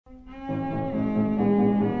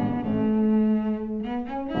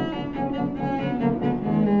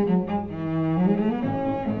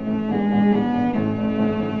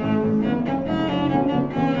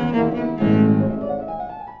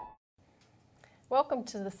Welcome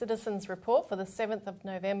to the Citizens Report for the 7th of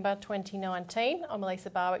November 2019. I'm Elisa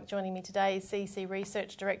Barwick. Joining me today is CC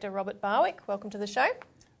Research Director Robert Barwick. Welcome to the show.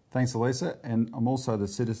 Thanks, Elisa, and I'm also the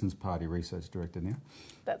Citizens Party Research Director now.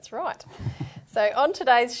 That's right. So on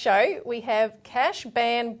today's show, we have cash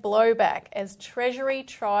ban blowback as Treasury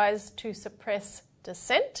tries to suppress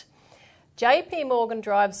dissent, JP Morgan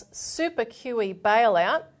drives super QE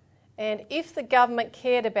bailout, and if the government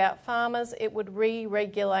cared about farmers, it would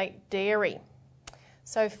re-regulate dairy.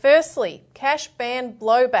 So firstly, cash ban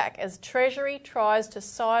blowback as Treasury tries to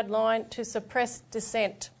suppress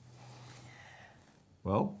dissent.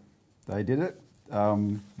 Well, they did it.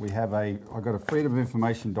 I've got a Freedom of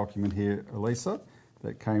Information document here, Elisa,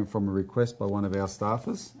 that came from a request by one of our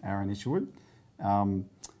staffers, Aaron Isherwood,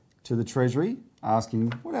 to the Treasury,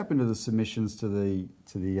 asking what happened to the submissions to the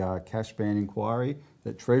cash ban inquiry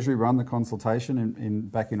that Treasury run the consultation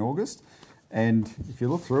back in August. And if you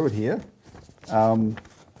look through it here,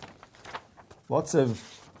 lots of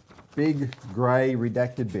big grey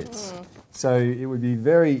redacted bits. So it would be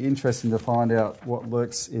very interesting to find out what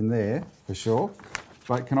lurks in there for sure.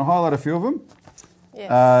 But can I highlight a few of them?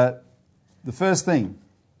 Yes. The first thing,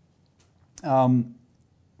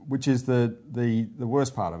 which is the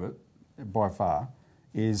worst part of it by far,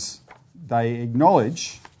 is they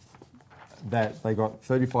acknowledge that they got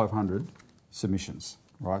 3,500 submissions,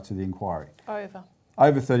 right, to the inquiry.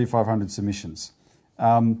 Over 3,500 submissions.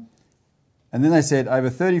 And then they said over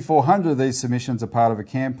 3,400 of these submissions are part of a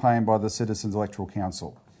campaign by the Citizens Electoral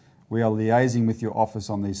Council. We are liaising with your office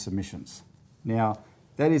on these submissions. Now,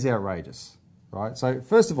 that is outrageous, right? So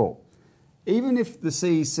first of all, even if the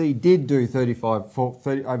CEC did do over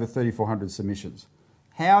 3,400 submissions,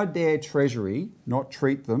 how dare Treasury not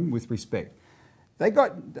treat them with respect? I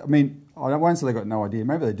won't say they got no idea,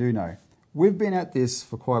 maybe they do know. We've been at this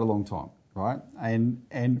for quite a long time. Right,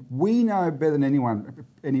 and we know better than anyone,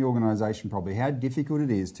 any organisation probably, how difficult it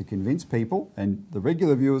is to convince people, and the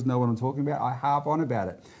regular viewers know what I'm talking about, I harp on about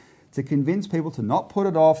it, to convince people to not put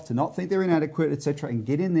it off, to not think they're inadequate, etc., and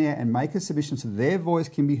get in there and make a submission so their voice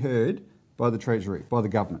can be heard by the Treasury, by the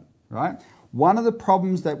government, right? One of the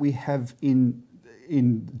problems that we have in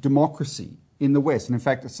democracy in the West, and in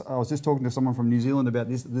fact, I was just talking to someone from New Zealand about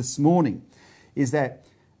this morning, is that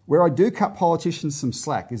where I do cut politicians some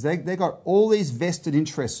slack is they got all these vested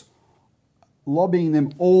interests lobbying them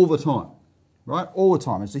all the time, right? All the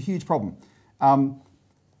time. It's a huge problem.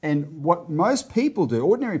 And what most people do,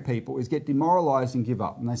 ordinary people, is get demoralised and give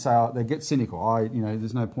up. And they say, they get cynical.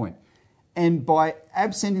 There's no point. And by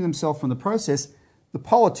absenting themselves from the process, the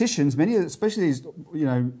politicians, many, especially these,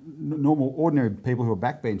 normal, ordinary people who are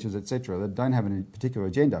backbenchers, etc., that don't have any particular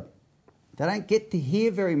agenda, they don't get to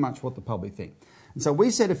hear very much what the public think. And so we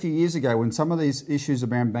said a few years ago, when some of these issues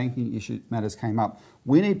around banking matters came up,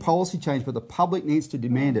 we need policy change, but the public needs to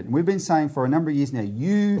demand it. And we've been saying for a number of years now,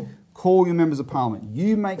 you call your members of parliament,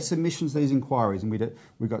 you make submissions to these inquiries. And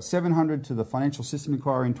we got 700 to the financial system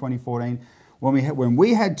inquiry in 2014. When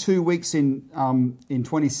we had 2 weeks in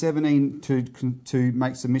 2017 to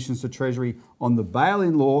make submissions to Treasury on the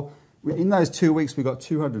bail-in law, in those 2 weeks we got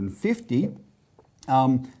 250.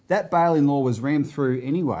 That bail-in law was rammed through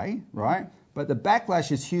anyway, right? But the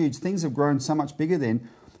backlash is huge. Things have grown so much bigger then.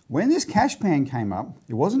 When this cash ban came up,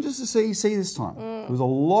 it wasn't just the CEC this time. There was a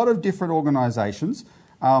lot of different organisations.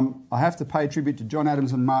 I have to pay tribute to John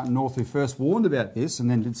Adams and Martin North, who first warned about this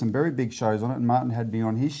and then did some very big shows on it, and Martin had me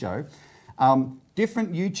on his show.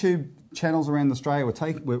 Different YouTube channels around Australia were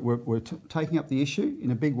taking up the issue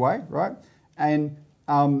in a big way, right? And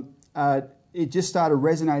it just started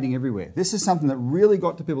resonating everywhere. This is something that really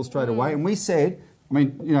got to people straight away. And we said,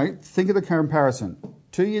 think of the comparison.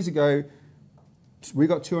 2 years ago, we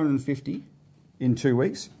got 250 in 2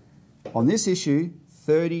 weeks. On this issue,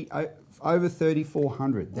 over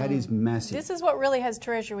 3,400. That is massive. This is what really has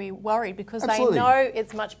Treasury worried, because Absolutely. They know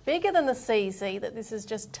it's much bigger than the CEC, that this has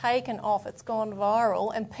just taken off, it's gone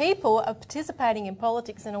viral, and people are participating in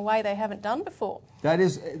politics in a way they haven't done before. That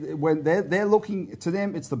is, when they're looking, to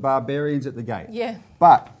them, it's the barbarians at the gate. Yeah.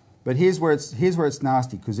 But here's where it's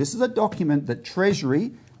nasty, because this is a document that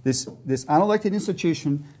Treasury, this unelected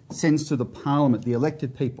institution, sends to the Parliament, the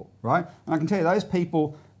elected people, right? And I can tell you, those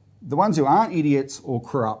people, the ones who aren't idiots or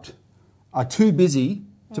corrupt, are too busy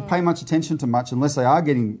to pay much attention to much unless they are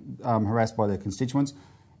getting harassed by their constituents,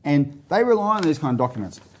 and they rely on these kind of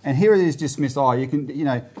documents. And here it is dismissed. What they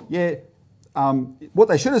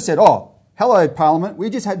should have said, how hello, Parliament, we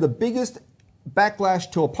just had the biggest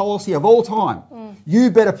backlash to a policy of all time. You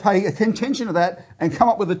better pay attention to that and come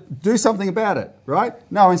up with do something about it, right?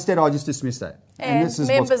 No, instead I just dismiss that. And this is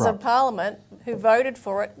members what's of Parliament who voted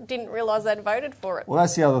for it didn't realise they'd voted for it. Well,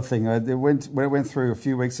 that's the other thing. It went through a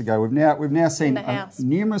few weeks ago. We've now seen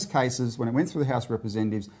numerous cases when it went through the House of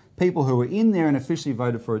Representatives, people who were in there and officially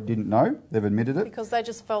voted for it didn't know. They've admitted it. Because they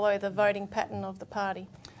just follow the voting pattern of the party.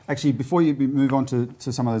 Actually, before you move on to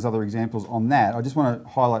some of those other examples on that, I just want to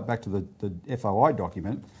highlight back to the FOI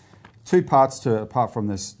document. Two parts apart from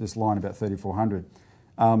this line about 3,400.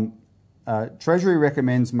 Treasury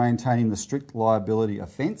recommends maintaining the strict liability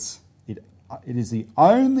offence. It is the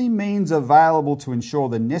only means available to ensure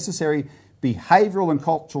the necessary behavioural and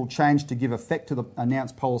cultural change to give effect to the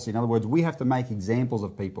announced policy. In other words, we have to make examples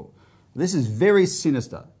of people. This is very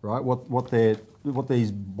sinister, right? What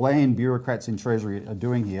these bland bureaucrats in Treasury are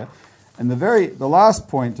doing here. And the last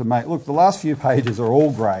point to make, look, the last few pages are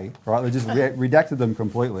all grey, right? They just redacted them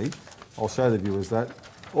completely. I'll show the viewers that.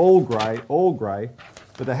 All grey.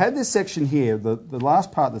 But they had this section here, the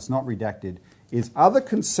last part that's not redacted, is other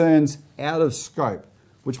concerns out of scope,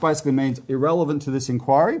 which basically means irrelevant to this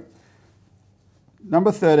inquiry.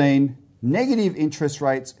 Number 13, negative interest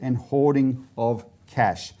rates and hoarding of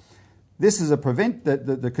cash. This is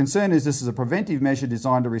the concern is this is a preventive measure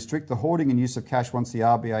designed to restrict the hoarding and use of cash once the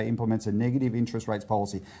RBA implements a negative interest rates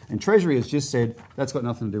policy. And Treasury has just said that's got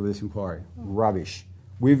nothing to do with this inquiry. Rubbish.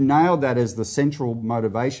 We've nailed that as the central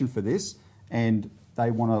motivation for this, and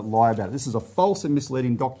they want to lie about it. This is a false and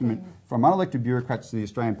misleading document from unelected bureaucrats to the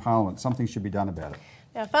Australian Parliament. Something should be done about it.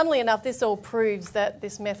 Now, funnily enough, this all proves that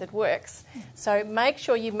this method works. So make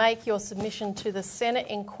sure you make your submission to the Senate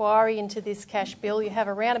inquiry into this cash bill. You have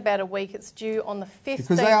around about a week. It's due on the 15th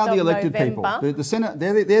because they are the elected November. people. The Senate,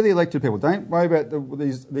 they're the elected people. Don't worry about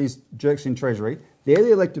these jerks in Treasury. They're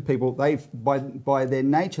the elected people. By their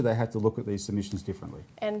nature, they have to look at these submissions differently.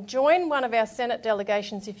 And join one of our Senate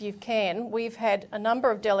delegations if you can. We've had a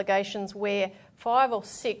number of delegations where 5 or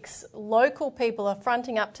 6 local people are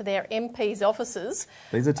fronting up to their MPs' offices.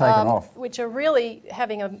 These are taken off. Which are really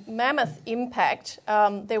having a mammoth impact.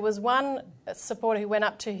 There was one supporter who went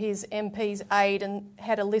up to his MP's aide and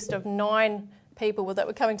had a list of 9 people that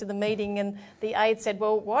were coming to the meeting, and the aide said,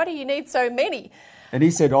 well, why do you need so many? And he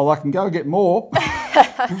said, oh, I can go and get more.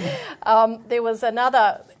 There was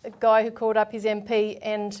another guy who called up his MP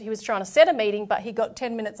and he was trying to set a meeting, but he got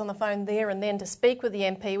 10 minutes on the phone there and then to speak with the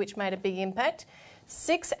MP, which made a big impact.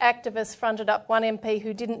 6 activists fronted up one MP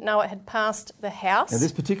who didn't know it had passed the House. Now,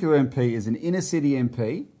 this particular MP is an inner city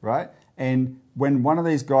MP, right? And when one of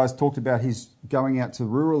these guys talked about his going out to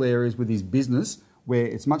rural areas with his business, where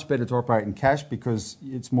it's much better to operate in cash because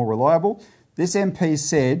it's more reliable, this MP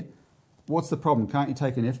said, what's the problem? Can't you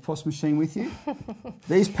take an FPOS machine with you?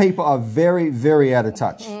 These people are very, very out of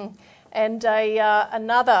touch. And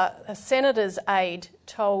another senator's aide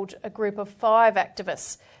told a group of 5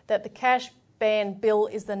 activists that the cash ban bill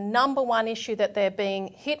is the #1 issue that they're being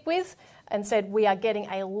hit with, and said we are getting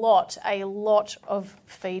a lot of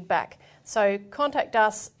feedback. So contact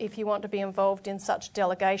us if you want to be involved in such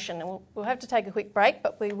delegation. And we'll have to take a quick break,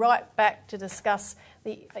 but we'll be right back to discuss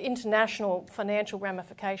the international financial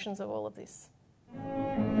ramifications of all of this.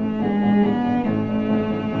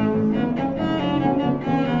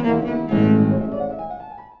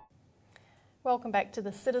 Welcome back to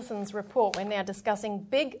the Citizens Report. We're now discussing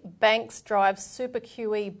big banks drive super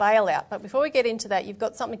QE bailout. But before we get into that, you've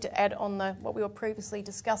got something to add on what we were previously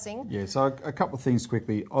discussing. Yeah, so a couple of things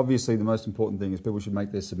quickly. Obviously, the most important thing is people should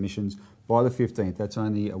make their submissions by the 15th. That's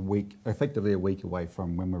only a week, effectively a week away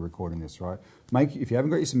from when we're recording this, right? If you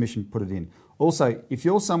haven't got your submission, put it in. Also, if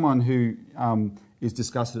you're someone who is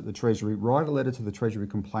discussed at the Treasury, write a letter to the Treasury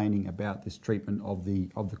complaining about this treatment of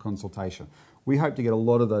the consultation. We hope to get a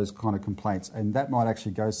lot of those kind of complaints, and that might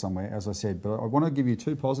actually go somewhere, as I said. But I want to give you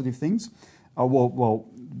 2 positive things. Well,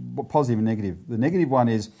 positive and negative. The negative one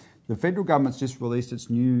is the federal government's just released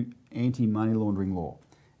its new anti-money laundering law.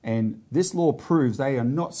 And this law proves they are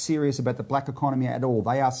not serious about the black economy at all.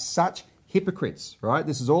 They are such hypocrites, right?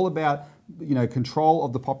 This is all about control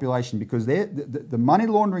of the population, because the money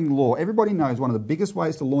laundering law, everybody knows one of the biggest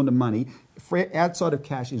ways to launder money outside of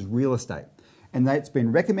cash is real estate. And it's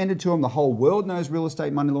been recommended to them. The whole world knows real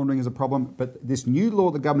estate money laundering is a problem. But this new law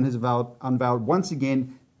the government has unveiled once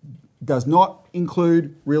again does not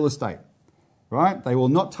include real estate, right? They will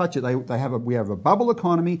not touch it. We have a bubble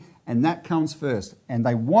economy, and that comes first. And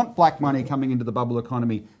they want black money coming into the bubble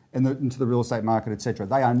economy and into the real estate market, etc.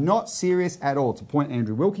 They are not serious at all. It's a point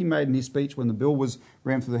Andrew Wilkie made in his speech when the bill was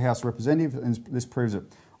ran through the House of Representatives, and this proves it.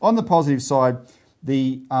 On the positive side,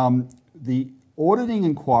 auditing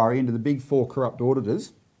inquiry into the big four corrupt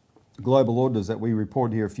auditors, global auditors that we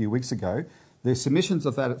reported here a few weeks ago, the submissions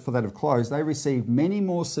for that have closed. They received many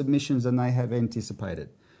more submissions than they have anticipated,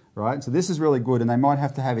 right? So this is really good, and they might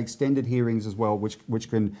have to have extended hearings as well, which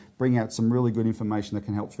can bring out some really good information that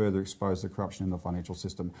can help further expose the corruption in the financial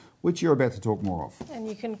system, which you're about to talk more of. And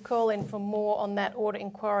you can call in for more on that audit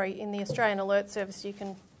inquiry in the Australian Alert Service. You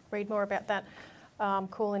can read more about that.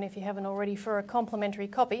 Call in if you haven't already for a complimentary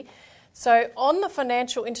copy. So on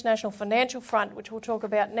the international financial front, which we'll talk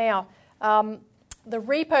about now, the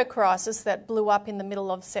repo crisis that blew up in the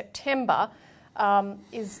middle of September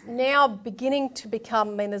is now beginning to become,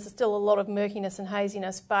 I mean, there's still a lot of murkiness and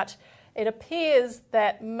haziness, but it appears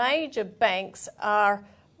that major banks are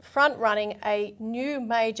front-running a new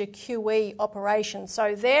major QE operation.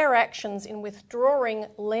 So their actions in withdrawing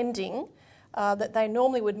lending that they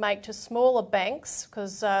normally would make to smaller banks,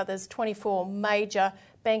 because there's 24 major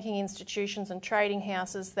banking institutions and trading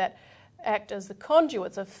houses that act as the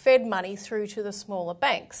conduits of Fed money through to the smaller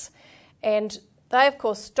banks. And they, of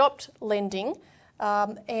course, stopped lending.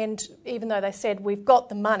 And even though they said, we've got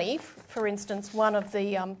the money, for instance, one of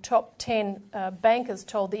the top 10 bankers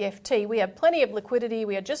told the FT, we have plenty of liquidity,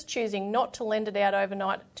 we are just choosing not to lend it out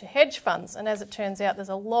overnight to hedge funds. And as it turns out, there's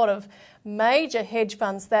a lot of major hedge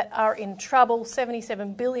funds that are in trouble.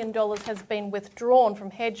 $77 billion has been withdrawn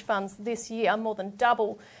from hedge funds this year, more than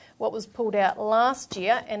double what was pulled out last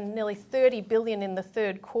year, and nearly $30 billion in the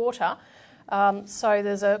third quarter. So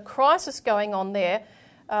there's a crisis going on there.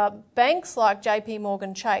 Banks like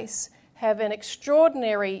JP Chase have an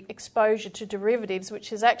extraordinary exposure to derivatives,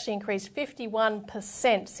 which has actually increased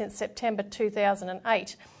 51% since September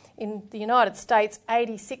 2008. In the United States,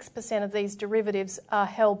 86% of these derivatives are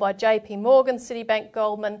held by JP Morgan, Citibank,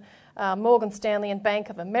 Goldman, Morgan Stanley and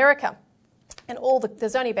Bank of America. And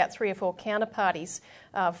there's only about 3 or 4 counterparties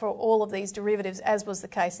for all of these derivatives, as was the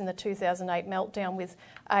case in the 2008 meltdown with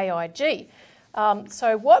AIG.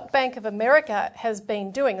 So what Bank of America has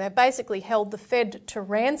been doing, they've basically held the Fed to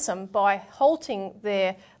ransom by halting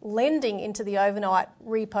their lending into the overnight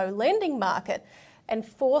repo lending market and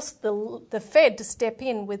forced the Fed to step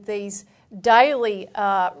in with these daily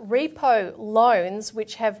repo loans,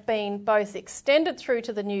 which have been both extended through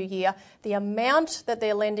to the new year. The amount that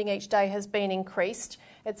they're lending each day has been increased.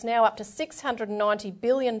 It's now up to $690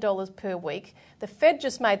 billion per week. The Fed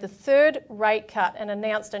just made the 3rd rate cut and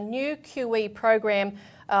announced a new QE program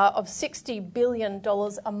of $60 billion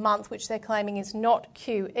a month, which they're claiming is not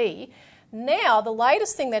QE. Now, the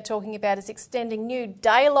latest thing they're talking about is extending new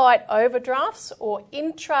daylight overdrafts or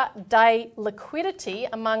intraday liquidity,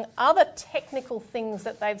 among other technical things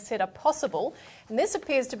that they've said are possible. And this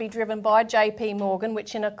appears to be driven by JP Morgan,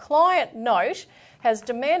 which in a client note has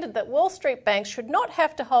demanded that Wall Street banks should not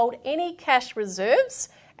have to hold any cash reserves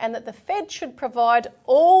and that the Fed should provide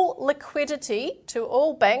all liquidity to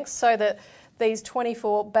all banks so that these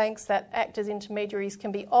 24 banks that act as intermediaries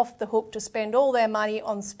can be off the hook to spend all their money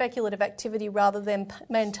on speculative activity rather than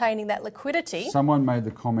maintaining that liquidity. Someone made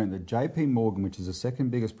the comment that JP Morgan, which is the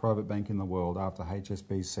 2nd biggest private bank in the world after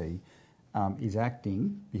HSBC, is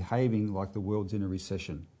behaving like the world's in a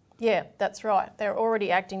recession. Yeah, that's right. They're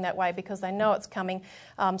already acting that way because they know it's coming.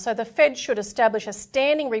 So the Fed should establish a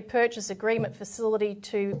standing repurchase agreement facility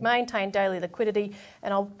to maintain daily liquidity.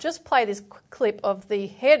 And I'll just play this clip of the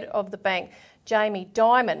head of the bank, Jamie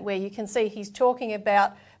Dimon, where you can see he's talking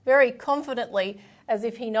about very confidently as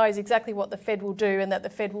if he knows exactly what the Fed will do and that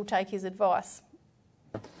the Fed will take his advice.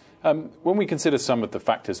 When we consider some of the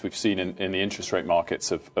factors we've seen in the interest rate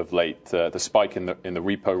markets of late, the spike in the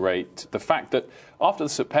repo rate, the fact that after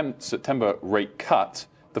the September rate cut,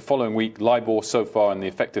 the following week, LIBOR, SOFR and the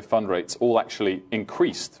effective fund rates all actually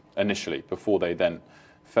increased initially before they then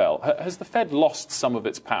fell. Has the Fed lost some of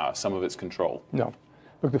its power, some of its control? No.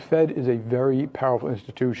 Look, the Fed is a very powerful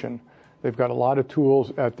institution. They've got a lot of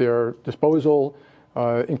tools at their disposal,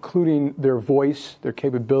 including their voice, their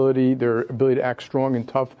capability, their ability to act strong and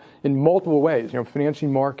tough in multiple ways,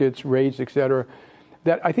 financing markets, rates, et cetera.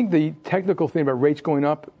 That I think the technical thing about rates going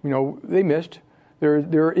up, they missed. There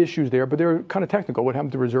are issues there, but they're kind of technical. What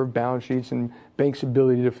happened to reserve balance sheets and banks'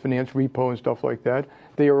 ability to finance repo and stuff like that?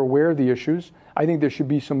 They are aware of the issues. I think there should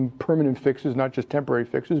be some permanent fixes, not just temporary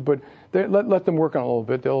fixes, but let them work on it a little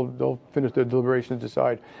bit. They'll finish their deliberations and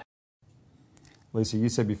decide. Lisa, you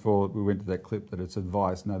said before we went to that clip that it's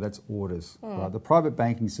advice. No, that's orders. Right? The private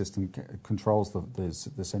banking system controls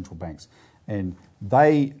the central banks, and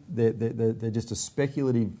they're just a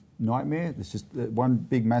speculative nightmare. It's just one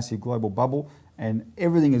big, massive global bubble, and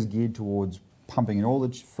everything is geared towards pumping in all the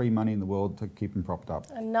free money in the world to keep them propped up.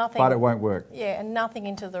 And nothing, but it won't work. Yeah, and nothing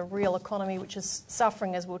into the real economy, which is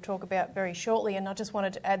suffering, as we'll talk about very shortly. And I just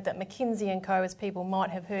wanted to add that McKinsey & Co, as people might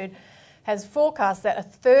have heard, has forecast that a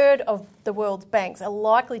third of the world's banks are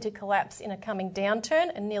likely to collapse in a coming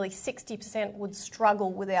downturn, and nearly 60% would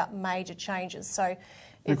struggle without major changes. So,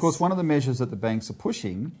 and of course, one of the measures that the banks are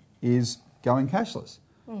pushing is going cashless,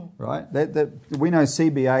 right? We know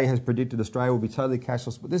CBA has predicted Australia will be totally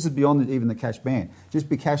cashless, but this is beyond even the cash ban. Just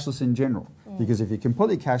be cashless in general, because if you're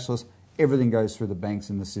completely cashless, everything goes through the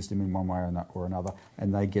banks in the system in one way or another,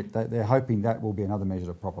 and they're hoping that will be another measure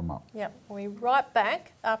to prop them up. Yep. We'll be right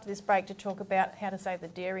back after this break to talk about how to save the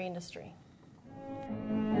dairy industry.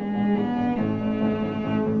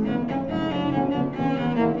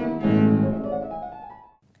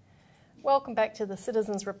 Welcome back to the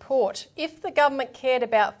Citizens Report. If the government cared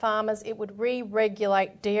about farmers, it would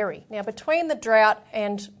re-regulate dairy. Now, between the drought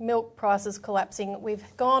and milk prices collapsing, we've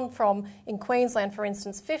gone from, in Queensland for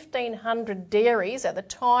instance, 1,500 dairies at the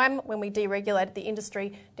time when we deregulated the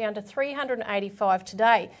industry down to 385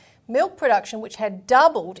 today. Milk production, which had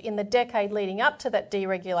doubled in the decade leading up to that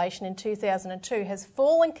deregulation in 2002, has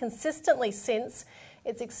fallen consistently since.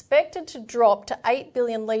 It's expected to drop to 8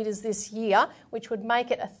 billion litres this year, which would make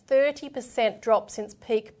it a 30% drop since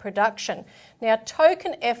peak production. Now,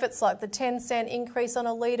 token efforts like the 10-cent increase on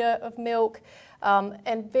a litre of milk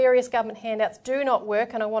and various government handouts do not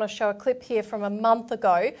work, and I want to show a clip here from a month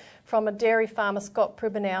ago from a dairy farmer, Scott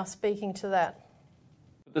Pribenow, speaking to that.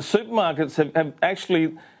 The supermarkets have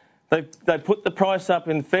actually, they put the price up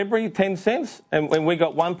in February, 10 cents, and when we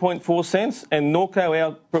got 1.4 cents, and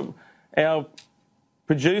Norco, our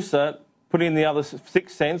producer, put in the other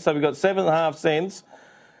 6 cents, so we got 7.5 cents.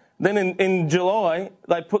 Then in July,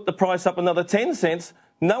 they put the price up another 10 cents.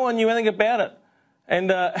 No one knew anything about it. And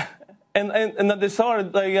they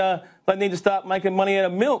decided they need to start making money out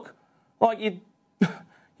of milk. Like, you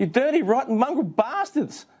dirty, rotten, mongrel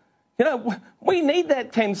bastards. You know, we need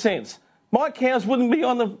that 10 cents. My cows wouldn't be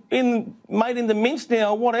made into mince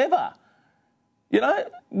now or whatever. You know,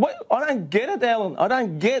 I don't get it, Alan. I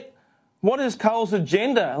don't get what is Coles'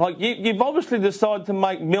 agenda. Like, you've obviously decided to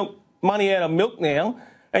make money out of milk now,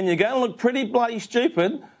 and you're going to look pretty bloody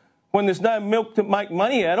stupid when there's no milk to make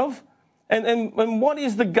money out of. And what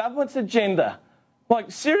is the government's agenda?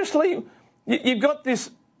 Like, seriously, you've got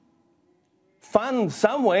this fund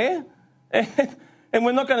somewhere, and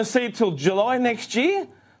we're not going to see it till July next year?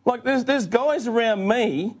 Like, there's guys around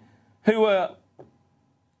me who are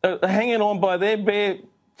hanging on by their bare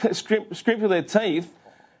scrimp of their teeth,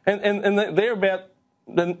 and they're about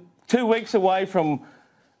 2 weeks away from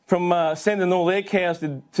sending all their cows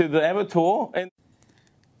to the abattoir. And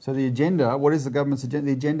so the agenda, what is the government's agenda?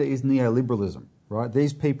 The agenda is neoliberalism, right?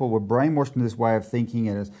 These people were brainwashed into this way of thinking,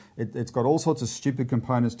 and it's got all sorts of stupid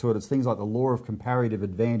components to it. It's things like the law of comparative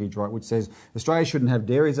advantage, right, which says Australia shouldn't have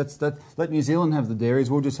dairies. Let New Zealand have the dairies.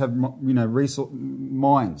 We'll just have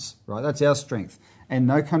mines, right? That's our strength. And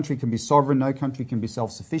no country can be sovereign, no country can be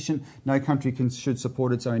self-sufficient, no country should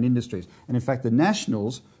support its own industries. And in fact, the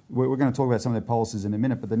Nationals, we're going to talk about some of their policies in a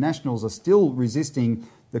minute, but the Nationals are still resisting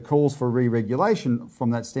the calls for re-regulation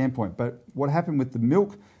from that standpoint. But what happened with the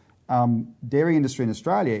milk dairy industry in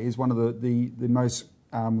Australia is one of the most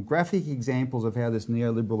graphic examples of how this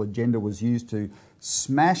neoliberal agenda was used to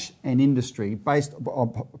smash an industry based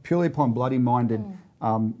purely upon bloody-minded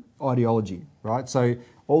ideology, right? So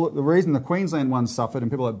the reason the Queensland ones suffered and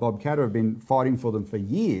people like Bob Catter have been fighting for them for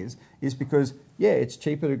years is because, yeah, it's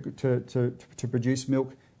cheaper to produce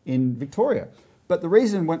milk in Victoria. But the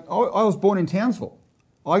reason I was born in Townsville.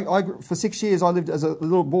 For 6 years, I lived as a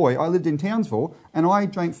little boy. I lived in Townsville, and I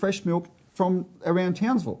drank fresh milk from around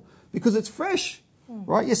Townsville because it's fresh,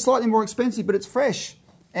 right? It's slightly more expensive, but it's fresh.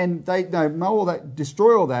 And they mow all that,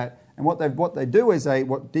 destroy all that, and what they do is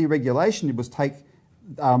what deregulation did was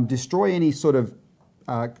destroy any sort of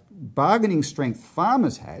bargaining strength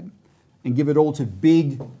farmers had, and give it all to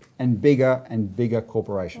big and bigger and bigger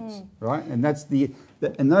corporations, right? And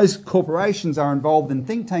and those corporations are involved in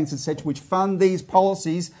think tanks, etc., which fund these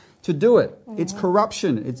policies to do it. It's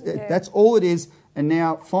corruption. That's all it is. And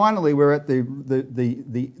now, finally, we're at the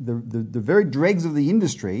very dregs of the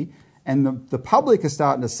industry, and the public are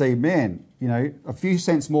starting to see, man, you know, a few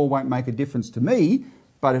cents more won't make a difference to me,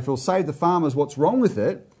 but if it'll save the farmers, what's wrong with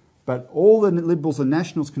it? But all the Liberals and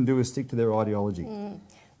Nationals can do is stick to their ideology.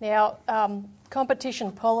 Now,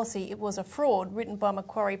 competition policy, it was a fraud written by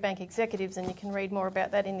Macquarie Bank executives, and you can read more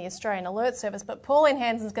about that in the Australian Alert Service. But Pauline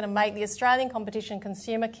Hanson's going to make the Australian Competition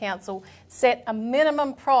Consumer Council set a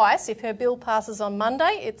minimum price if her bill passes on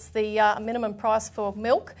Monday. It's the minimum price for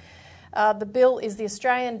milk. The bill is the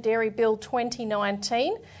Australian Dairy Bill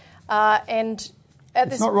 2019.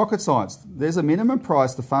 It's not rocket science. There's a minimum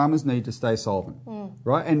price the farmers need to stay solvent,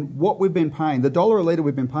 right? And what we've been paying, the $1 a litre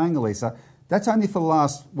we've been paying, Elisa, that's only for the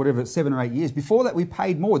last, 7 or 8 years. Before that, we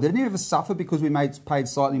paid more. Did any of us suffer because we paid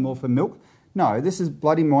slightly more for milk? No, this is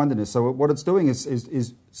bloody mindedness. So what it's doing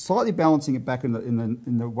is slightly balancing it back in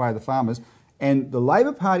the way of the farmers. And the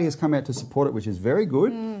Labor Party has come out to support it, which is very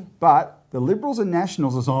good. But the Liberals and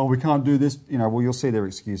Nationals are saying, oh, we can't do this. Well, you'll see their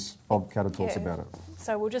excuse. Bob Catter talks about it.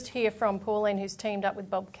 So we'll just hear from Pauline, who's teamed up with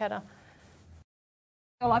Bob Catter.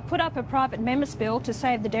 Well, I put up a private members bill to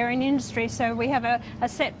save the dairying industry, so we have a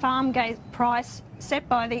set farm gate price set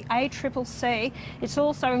by the ACCC. It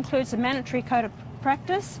also includes a mandatory code of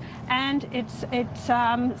practice, and it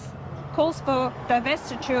calls for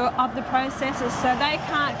divestiture of the processors so they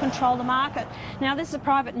can't control the market. Now, this is a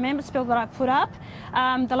private members bill that I put up.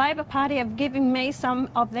 The Labor Party have given me some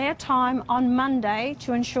of their time on Monday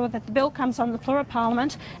to ensure that the bill comes on the floor of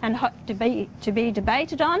Parliament and to be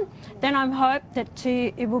debated on. Then I hope that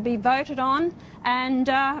it will be voted on and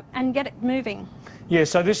get it moving. Yeah,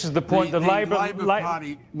 so this is the point. The Labor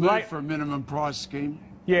Party moved for a minimum price scheme.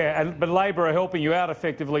 Yeah, but Labor are helping you out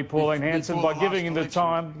effectively, Pauline Hanson, by giving you the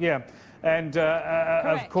time. Yeah, and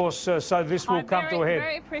of course, so this will come to a head. I'm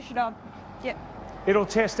very appreciative. Yep. It'll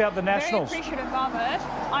test out the Nationals. Very appreciative of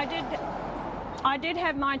it. I did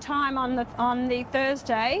have my time on the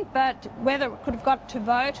Thursday, but whether it could have got to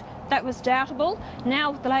vote, that was doubtable.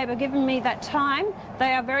 Now, with the Labor giving me that time,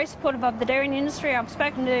 they are very supportive of the dairying industry. I've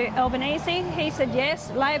spoken to Albanese. He said, yes,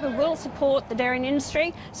 Labor will support the dairying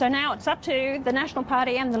industry. So now it's up to the National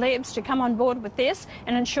Party and the Libs to come on board with this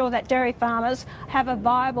and ensure that dairy farmers have a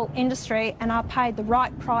viable industry and are paid the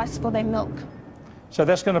right price for their milk. So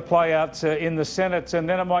that's going to play out in the Senate, and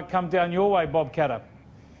then it might come down your way, Bob Catter.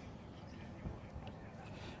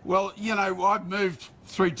 Well, I've moved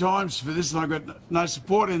 3 times for this and I got no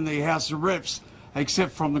support in the House of Reps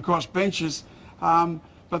except from the crossbenchers.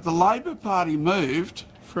 But the Labor Party moved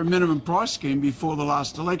for a minimum price scheme before the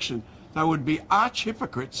last election. They would be arch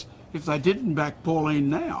hypocrites if they didn't back Pauline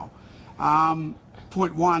now.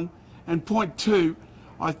 Point 1. And point 2,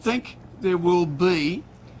 I think there will be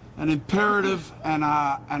an imperative and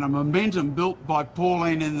a momentum built by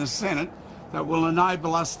Pauline in the Senate that will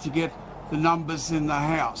enable us to get the numbers in the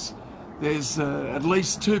House. There's at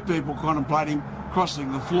least 2 people contemplating crossing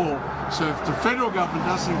the floor. So if the federal government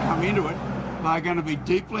doesn't come into it, they're going to be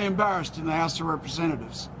deeply embarrassed in the House of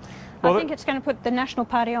Representatives. I think it's going to put the National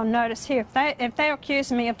Party on notice here. If they're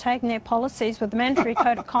accusing me of taking their policies with the mandatory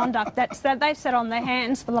code of conduct, they've sat on their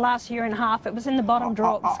hands for the last year and a half. It was in the bottom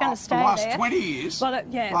drawer. It's going to stay there. The last 20 years. Well,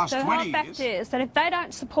 the whole fact is that if they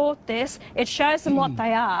don't support this, it shows them what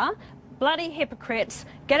they are. Bloody hypocrites.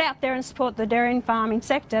 Get out there and support the dairy and farming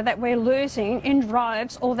sector that we're losing in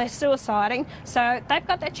droves, or they're suiciding. So they've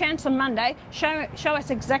got their chance on Monday. Show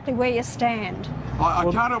us exactly where you stand. I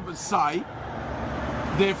can't help but say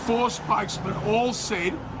their 4 spokesmen all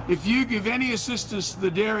said, if you give any assistance to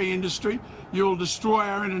the dairy industry, you'll destroy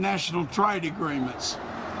our international trade agreements.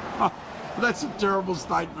 That's a terrible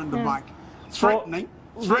statement to make.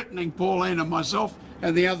 Threatening Pauline and myself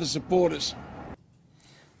and the other supporters.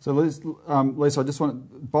 So, Lisa, I just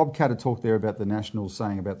want Bob Catter talked there about the Nationals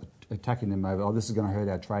saying about attacking them over. Oh, this is going to hurt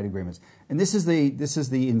our trade agreements, and this is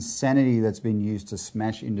the insanity that's been used to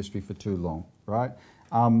smash industry for too long, right?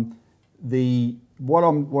 What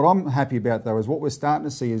I'm happy about though is what we're starting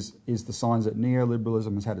to see is the signs that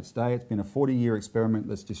neoliberalism has had its day. It's been a 40-year experiment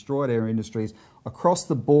that's destroyed our industries across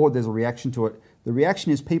the board. There's a reaction to it. The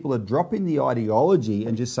reaction is people are dropping the ideology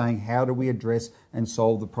and just saying, how do we address and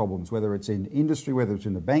solve the problems, whether it's in industry, whether it's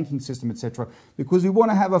in the banking system, etc. Because we want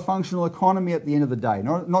to have a functional economy at the end of the day,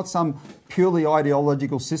 not some purely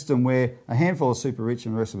ideological system where a handful of super rich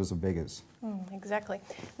and the rest of us are beggars. Exactly.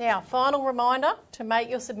 Now, final reminder to make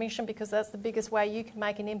your submission, because that's the biggest way you can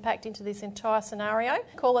make an impact into this entire scenario.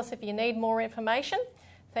 Call us if you need more information.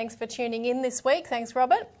 Thanks for tuning in this week. Thanks,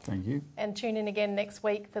 Robert. Thank you. And tune in again next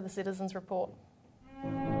week for the Citizens Report.